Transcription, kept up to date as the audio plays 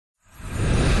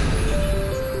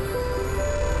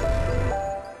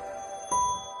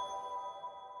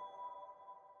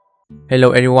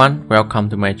Hello everyone, welcome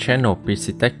to my channel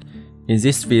PCTech. In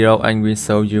this video, I will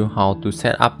show you how to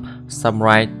set up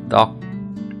Samurai Doge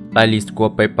playlist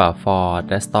wallpaper for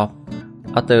desktop.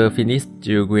 After finish,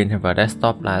 you will have a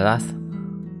desktop like that.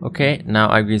 Okay, now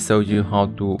I will show you how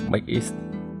to make it.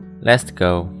 Let's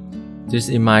go. This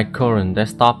is my current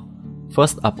desktop.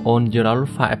 First up on your download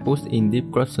file I put in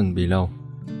description below.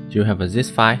 You have a zip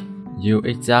file,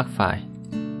 exact file.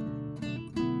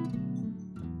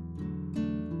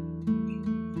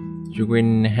 You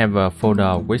will have a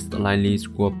folder with playlist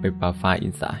wallpaper file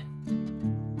inside.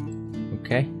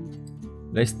 Okay.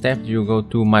 Next step, you go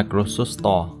to Microsoft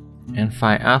Store and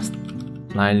find apps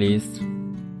playlist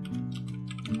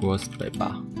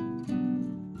wallpaper.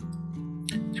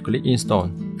 You click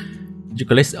install. You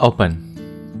click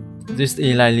open. This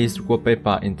is playlist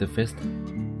wallpaper interface.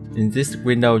 In this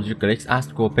window, you click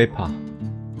add wallpaper.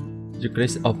 You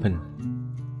click open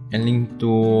and link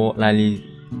to playlist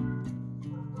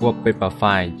wallpaper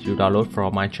file you download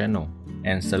from my channel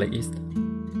and select it.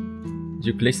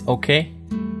 You click OK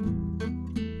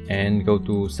and go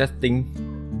to setting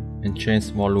and change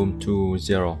volume to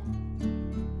 0.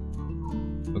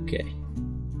 Okay,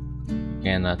 you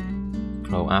can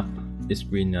close up. This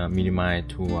will minimize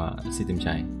to system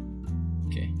change.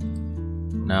 Okay,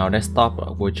 now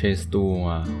desktop will change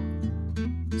to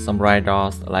Samurai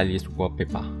Doge playlist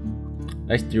wallpaper.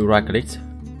 Next, you right click,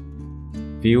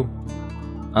 view,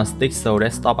 unstick so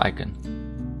desktop icon.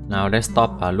 Now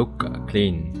desktop look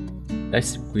clean.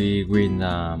 Next we will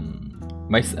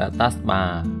make a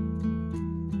taskbar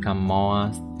become more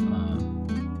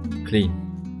clean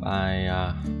by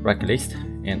right click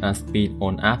and unspin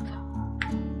on app.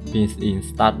 Pins in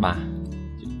start bar.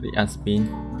 Click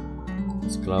unspin,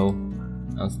 scroll,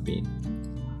 unspin,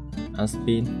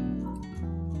 unspin.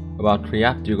 About 3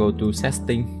 apps, you go to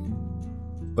setting,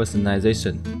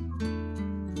 personalization,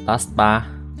 taskbar,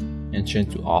 and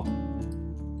change to off.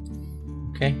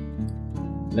 Okay.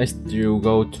 Next, you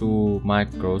go to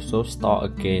Microsoft Store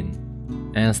again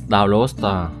and download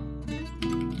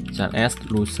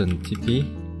Solution TP.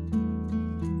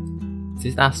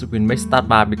 This app will make start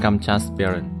bar become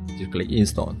transparent. You click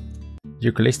install.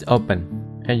 You click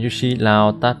open and you see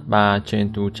now start bar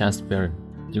change to transparent.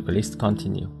 You click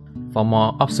continue. For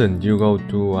more options, you go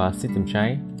to system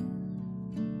change.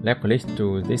 Left click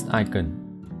to this icon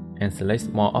and select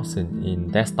more options in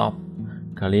desktop.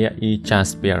 Clear is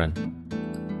transparent.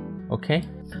 Okay,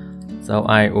 so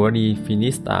I already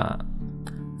finished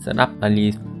set up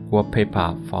playlist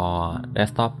wallpaper for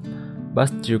desktop,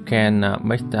 but you can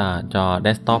make your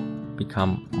desktop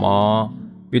become more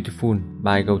beautiful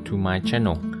by go to my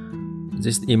channel.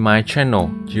 This is my channel.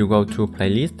 You go to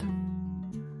playlist,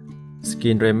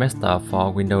 skin rainmeter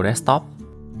for Windows desktop.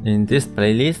 In this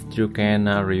playlist, you can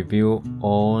review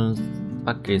all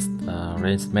package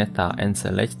rainmeter and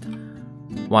select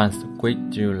one quick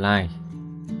you like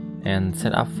and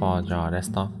set up for your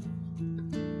desktop.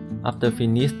 After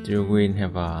finished, you will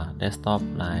have a desktop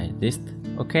like this.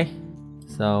 Okay,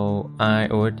 so I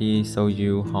already showed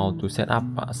you how to set up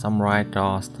Samurai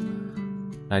Doge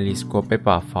playlist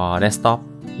wallpaper for desktop.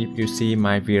 If you see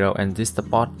my video and this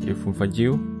support useful for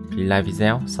you, please like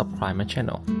video, subscribe my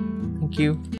channel. Thank you.